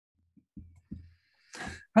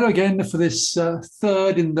Hello again for this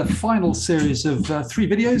third in the final series of three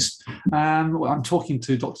videos. I'm talking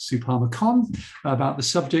to Dr. Sue Palmer-Conn about the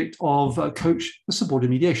subject of supported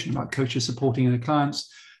mediation, about coaches supporting their clients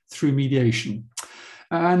through mediation.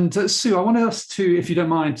 And Sue, I want us to, if you don't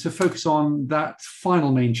mind, to focus on that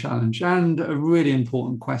final main challenge and a really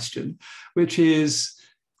important question, which is,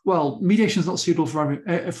 well, mediation is not suitable for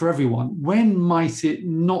everyone. When might it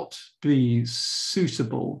not be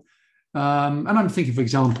suitable? And I'm thinking, for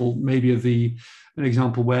example, maybe of an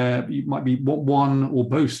example where you might be one or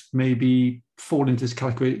both maybe fall into this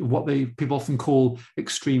category of what people often call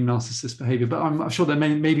extreme narcissist behavior. But I'm sure there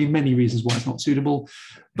may be many reasons why it's not suitable.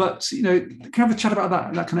 But can I have a chat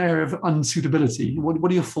about that kind of area of unsuitability?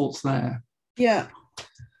 What are your thoughts there? Yeah.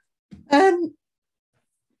 I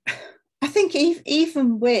think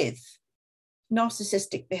even with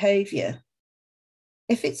narcissistic behavior,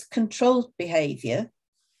 if it's controlled behavior,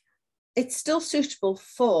 it's still suitable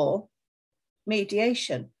for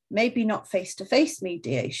mediation, maybe not face-to-face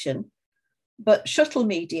mediation, but shuttle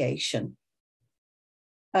mediation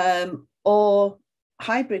or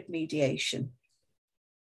hybrid mediation,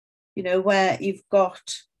 where you've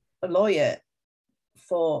got a lawyer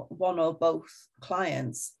for one or both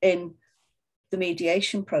clients in the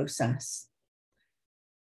mediation process.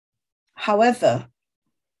 However,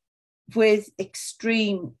 with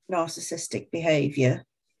extreme narcissistic behavior,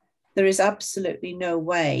 there is absolutely no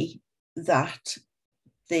way that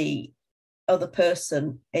the other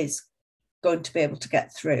person is going to be able to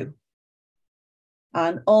get through.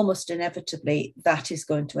 And almost inevitably, that is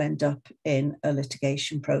going to end up in a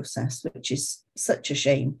litigation process, which is such a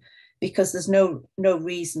shame because there's no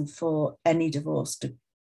reason for any divorce to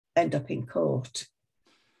end up in court.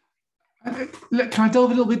 Can I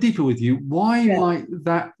delve a little bit deeper with you? Why might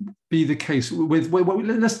that be the case with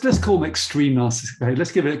let's call them extreme narcissistic behavior.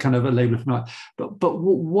 Let's give it kind of a label from that. But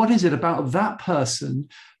what is it about that person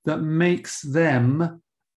that makes them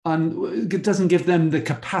doesn't give them the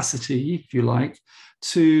capacity, if you like,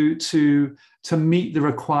 to meet the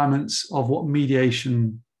requirements of what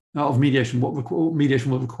mediation will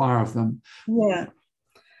require of them? Yeah,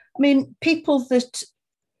 I mean, people that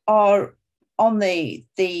are on the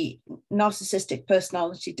narcissistic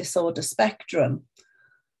personality disorder spectrum,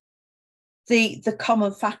 the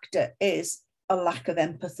common factor is a lack of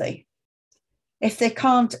empathy. If they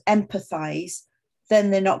can't empathize,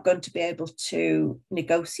 then they're not going to be able to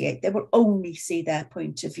negotiate. They will only see their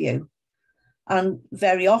point of view. And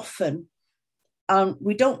very often,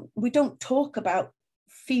 we don't talk about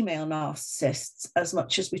female narcissists as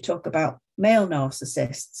much as we talk about male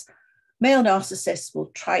narcissists. Male narcissists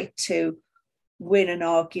will try to win an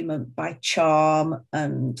argument by charm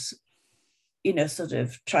and, sort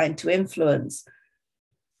of trying to influence.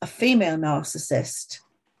 A female narcissist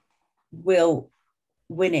will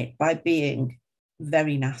win it by being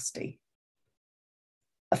very nasty.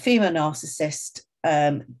 A female narcissist,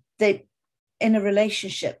 in a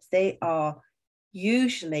relationship, they are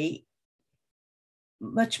usually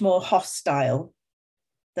much more hostile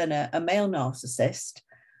than a male narcissist,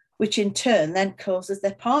 which in turn then causes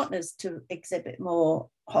their partners to exhibit more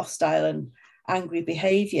hostile and angry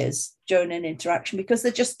behaviors during an interaction because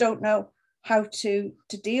they just don't know how to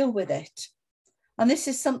deal with it. And this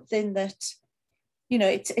is something that,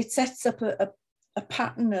 it sets up a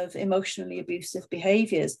pattern of emotionally abusive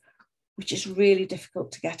behaviors, which is really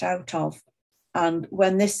difficult to get out of. And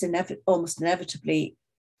when this almost inevitably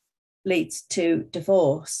leads to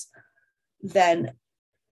divorce, then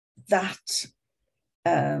that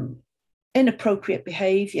inappropriate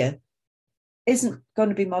behavior isn't going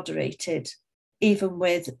to be moderated, even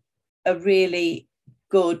with a really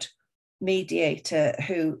good mediator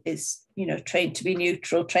who is, trained to be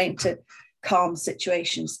neutral, trained to calm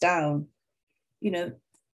situations down.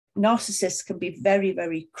 Narcissists can be very,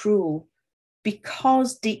 very cruel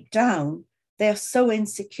because deep down they are so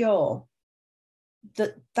insecure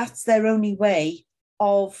that that's their only way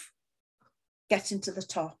of getting to the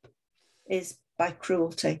top is by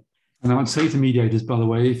cruelty. And I would say to mediators, by the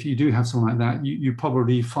way, if you do have someone like that, you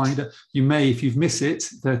probably find it. You may, if you've missed it,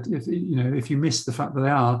 that if you miss the fact that they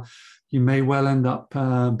are, you may well end up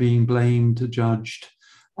being blamed, judged,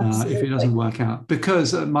 if it doesn't work out.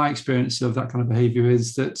 Because my experience of that kind of behaviour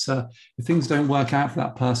is that if things don't work out for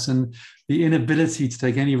that person, the inability to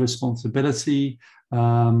take any responsibility,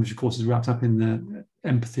 which of course is wrapped up in the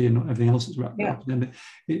empathy and everything else that's wrapped up in it,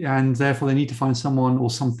 and therefore they need to find someone or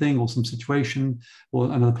something or some situation or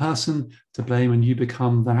another person to blame, and you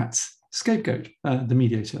become that scapegoat, the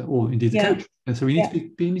mediator, or indeed the coach. And so we need to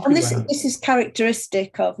be and this is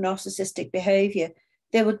characteristic of narcissistic behaviour.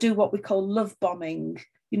 They will do what we call love bombing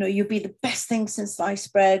you'll be the best thing since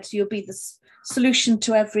sliced bread, you'll be the solution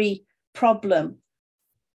to every problem.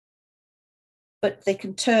 But they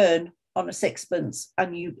can turn on a sixpence,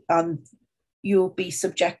 and you'll be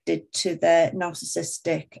subjected to their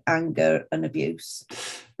narcissistic anger and abuse.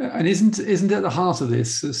 And isn't at the heart of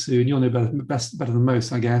this, Sue, and you'll know better than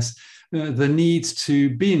most, I guess, the need to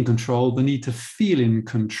be in control, the need to feel in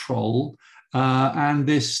control, and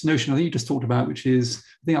this notion I think you just talked about, which is,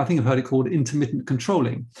 I think I've heard it called intermittent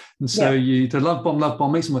controlling. And so you to love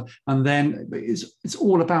bomb, make some, and then it's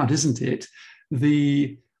all about, isn't it?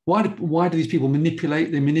 Why do these people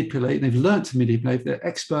manipulate? They manipulate. They've learned to manipulate. They're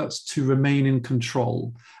experts to remain in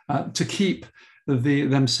control, to keep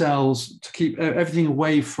themselves, to keep everything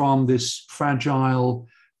away from this fragile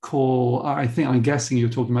core. I'm guessing you're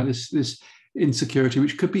talking about this insecurity,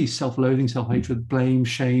 which could be self-loathing, self-hatred, blame,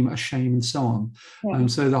 shame, and so on.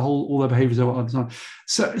 And so all their behaviours are designed.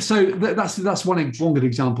 So that's one good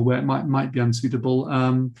example where it might be unsuitable.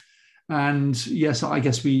 And yes, I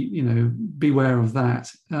guess we beware of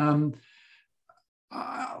that. I'm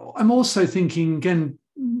also thinking again,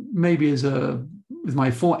 maybe with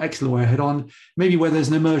my former ex-lawyer head on, maybe where there's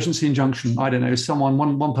an emergency injunction. I don't know,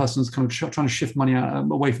 one person's kind of trying to shift money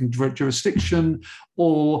away from jurisdiction,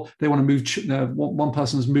 or they want to move. One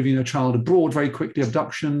person's moving their child abroad very quickly,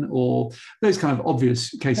 abduction, or those kind of obvious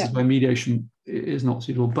cases where mediation is not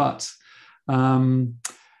suitable. But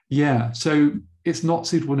so it's not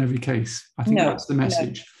suitable in every case. I think that's the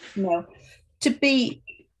message. No. To be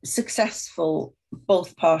successful,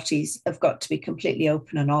 both parties have got to be completely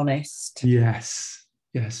open and honest. Yes.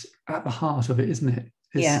 At the heart of it, isn't it?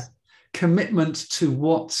 It's commitment to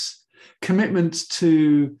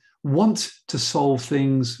want to solve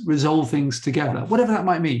things, resolve things together, whatever that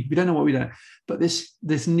might mean. We don't know what we don't. But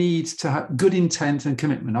this needs to have good intent and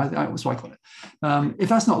commitment. That's what I call it. If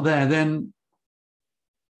that's not there, then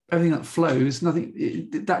everything that flows,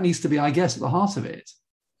 that needs to be, I guess, at the heart of it.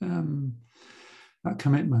 That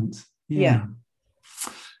commitment. Yeah.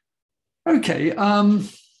 Okay.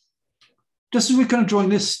 Just as we're kind of drawing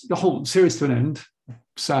the whole series to an end,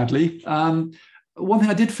 sadly, one thing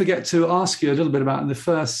I did forget to ask you a little bit about in the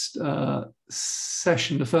first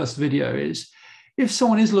session, the first video, is if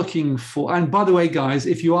someone is looking for, and by the way, guys,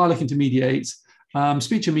 if you are looking to mediate,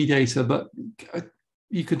 speak to a mediator, but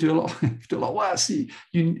you could do a lot worse.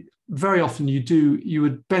 You very often you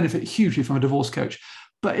would benefit hugely from a divorce coach.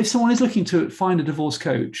 But if someone is looking to find a divorce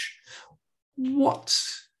coach, what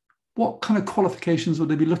kind of qualifications would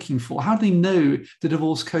they be looking for? How do they know the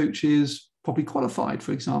divorce coach is properly qualified,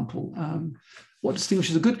 for example? What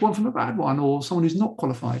distinguishes a good one from a bad one, or someone who's not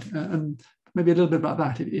qualified? And maybe a little bit about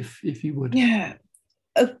that, if you would. Yeah,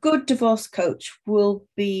 a good divorce coach will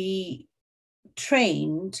be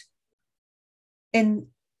trained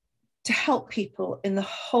to help people in the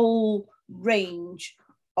whole range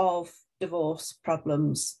of divorce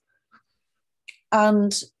problems.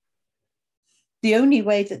 And the only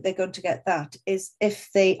way that they're going to get that is if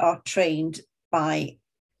they are trained by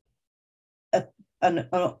an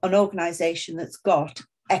organisation that's got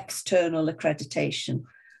external accreditation,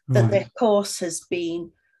 that their course has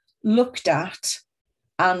been looked at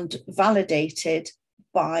and validated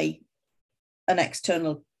by an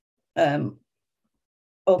external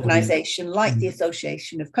organisation like the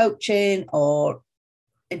Association of Coaching or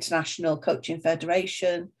International Coaching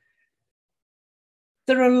Federation.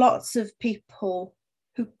 There are lots of people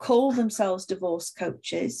who call themselves divorce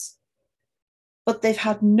coaches, but they've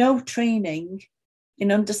had no training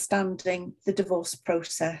in understanding the divorce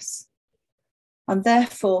process. And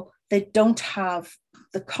therefore, they don't have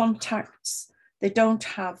the contacts, they don't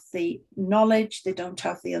have the knowledge, they don't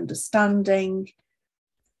have the understanding.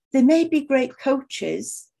 They may be great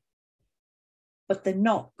coaches, but they're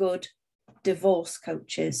not good divorce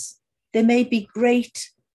coaches. They may be great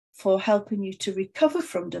for helping you to recover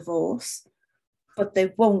from divorce, but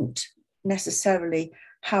they won't necessarily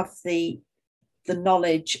have the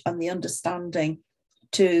knowledge and the understanding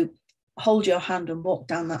to hold your hand and walk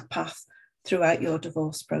down that path throughout your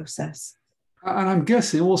divorce process. And I'm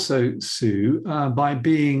guessing also, Sue, by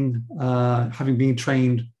having been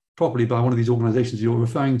trained properly by one of these organizations you're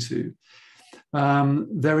referring to,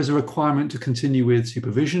 there is a requirement to continue with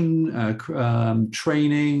supervision,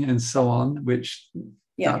 training, and so on, which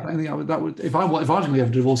I think that would if I was going to have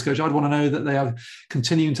a divorce coach, I'd want to know that they are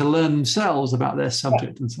continuing to learn themselves about their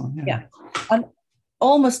subject and so on. Yeah. And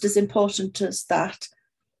almost as important as that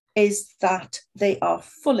is that they are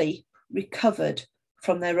fully recovered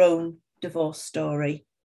from their own divorce story,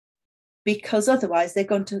 because otherwise they're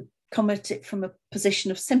going to come at it from a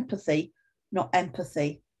position of sympathy, not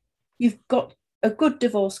empathy. You've got a good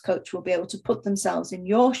divorce coach will be able to put themselves in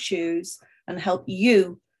your shoes and help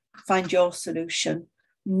you find your solution,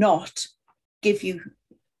 not give you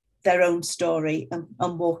their own story and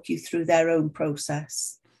walk you through their own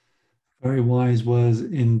process. Very wise words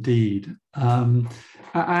indeed. And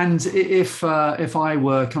if I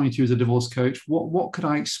were coming to you as a divorce coach, what could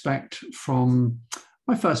I expect from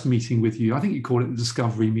my first meeting with you? I think you call it the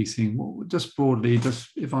discovery meeting. Just broadly, just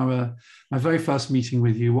if I were my very first meeting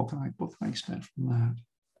with you, what can I expect from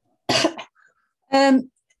that?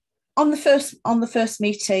 On the first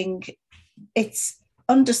meeting, it's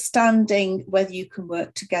understanding whether you can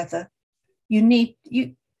work together.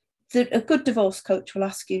 A good divorce coach will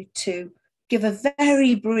ask you to give a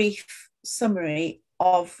very brief summary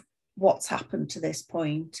of what's happened to this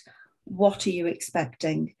point. What are you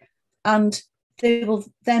expecting? And they will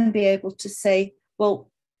then be able to say, well,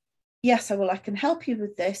 yes, I can help you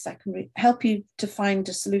with this. I can help you to find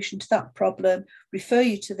a solution to that problem, refer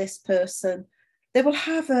you to this person. They will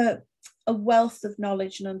have a wealth of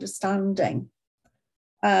knowledge and understanding.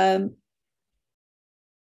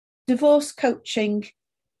 Divorce coaching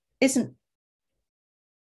isn't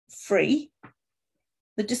free.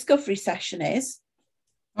 The discovery session is.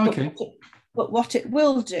 Okay. But what it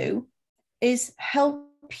will do is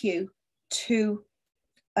help you to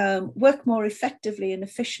work more effectively and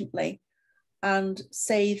efficiently and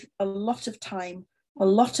save a lot of time, a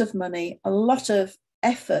lot of money, a lot of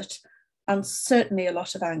effort, and certainly a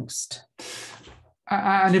lot of angst.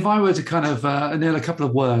 And if I were to kind of nail a couple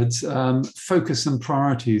of words, focus and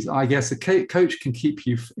priorities, I guess a coach can keep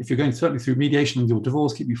you, if you're going certainly through mediation and your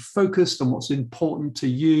divorce, keep you focused on what's important to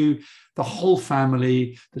you, the whole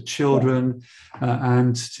family, the children,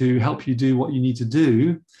 and to help you do what you need to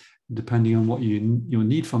do, depending on what you'll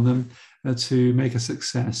need from them, to make a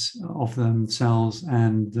success of themselves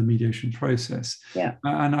and the mediation process. Yeah.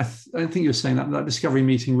 And I think you're saying that discovery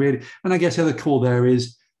meeting really, and I guess the other call there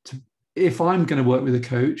is, if I'm going to work with a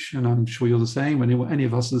coach, and I'm sure you're the same, when any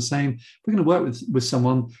of us are the same, if we're going to work with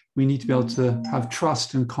someone, we need to be able to have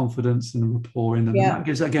trust and confidence and rapport in them. Yeah. And that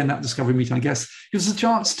gives, again, that discovery meeting, I guess, gives us a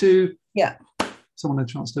chance to, someone a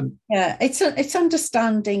chance to. Yeah, it's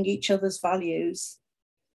understanding each other's values.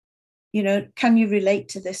 You know, can you relate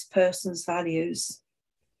to this person's values?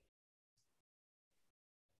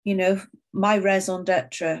 You know, my raison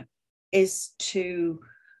d'etre is to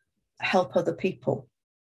help other people.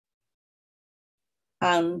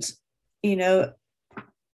 And, you know,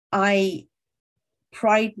 I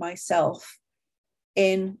pride myself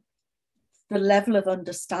in the level of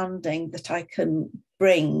understanding that I can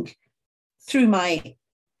bring through my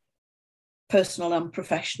personal and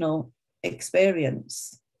professional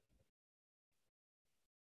experience.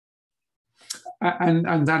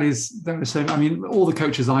 And that is so. I mean, all the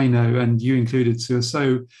coaches I know, and you included,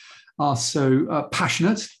 Sue, are so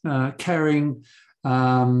passionate, caring,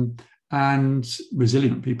 and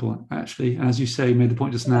resilient people, actually. And as you say, made the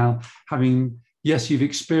point just now, you've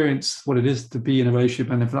experienced what it is to be in a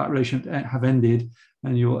relationship, and if that relationship have ended,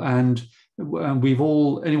 and we've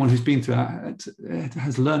all, anyone who's been through that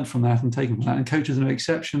has learned from that and taken from that, and coaches are no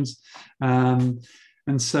exceptions.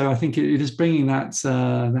 And so I think it is bringing that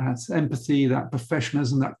empathy, that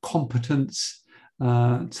professionalism, that competence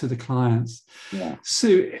to the clients. Yeah.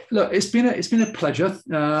 Sue, look, it's been a pleasure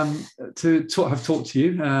to have talked to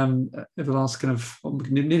you over the last kind of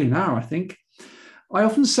nearly an hour, I think. I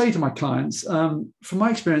often say to my clients, from my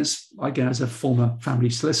experience, again, as a former family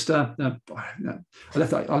solicitor, I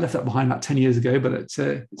left that behind about 10 years ago, but it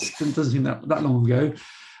doesn't seem that long ago.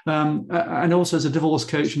 And also as a divorce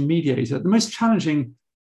coach and mediator, the most challenging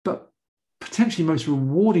but potentially most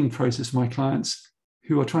rewarding process for my clients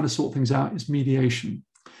who are trying to sort things out is mediation.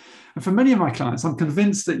 And for many of my clients, I'm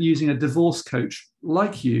convinced that using a divorce coach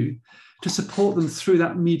like you to support them through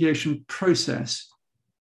that mediation process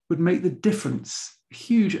would make the difference, a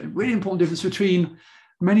huge, really important difference between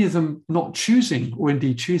many of them not choosing or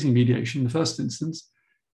indeed choosing mediation in the first instance,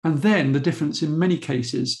 and then the difference in many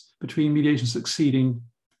cases between mediation succeeding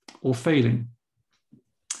or failing.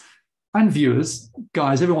 And viewers,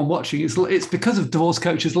 guys, everyone watching, it's because of divorce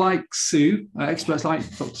coaches like Sue, experts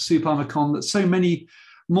like Dr. Sue Palmer-Conn, that so many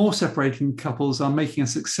more separating couples are making a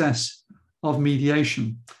success of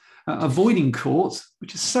mediation, avoiding court,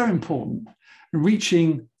 which is so important, and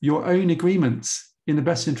reaching your own agreements in the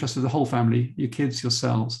best interest of the whole family, your kids,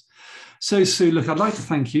 yourselves. So, Sue, look, I'd like to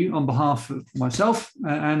thank you on behalf of myself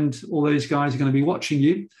and all those guys who are going to be watching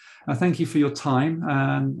you. Thank you for your time,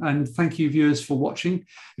 and thank you, viewers, for watching.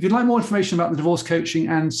 If you'd like more information about the divorce coaching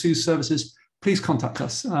and Sue's services, please contact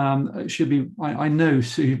us. It should be, I know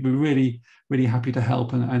Sue would be really, really happy to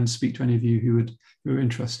help and speak to any of you who are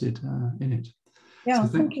interested in it. Yeah,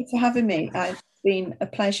 thank you for having me. It's been a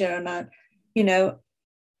pleasure, and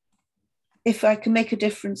if I can make a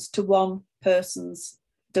difference to one person's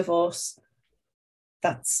divorce,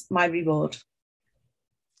 that's my reward.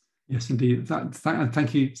 Yes, indeed.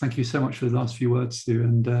 Thank you so much for the last few words, Sue.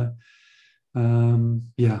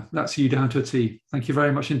 And yeah, that's you down to a T. Thank you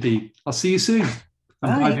very much indeed. I'll see you soon.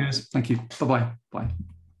 And bye, viewers. Thank you. Bye-bye. Bye.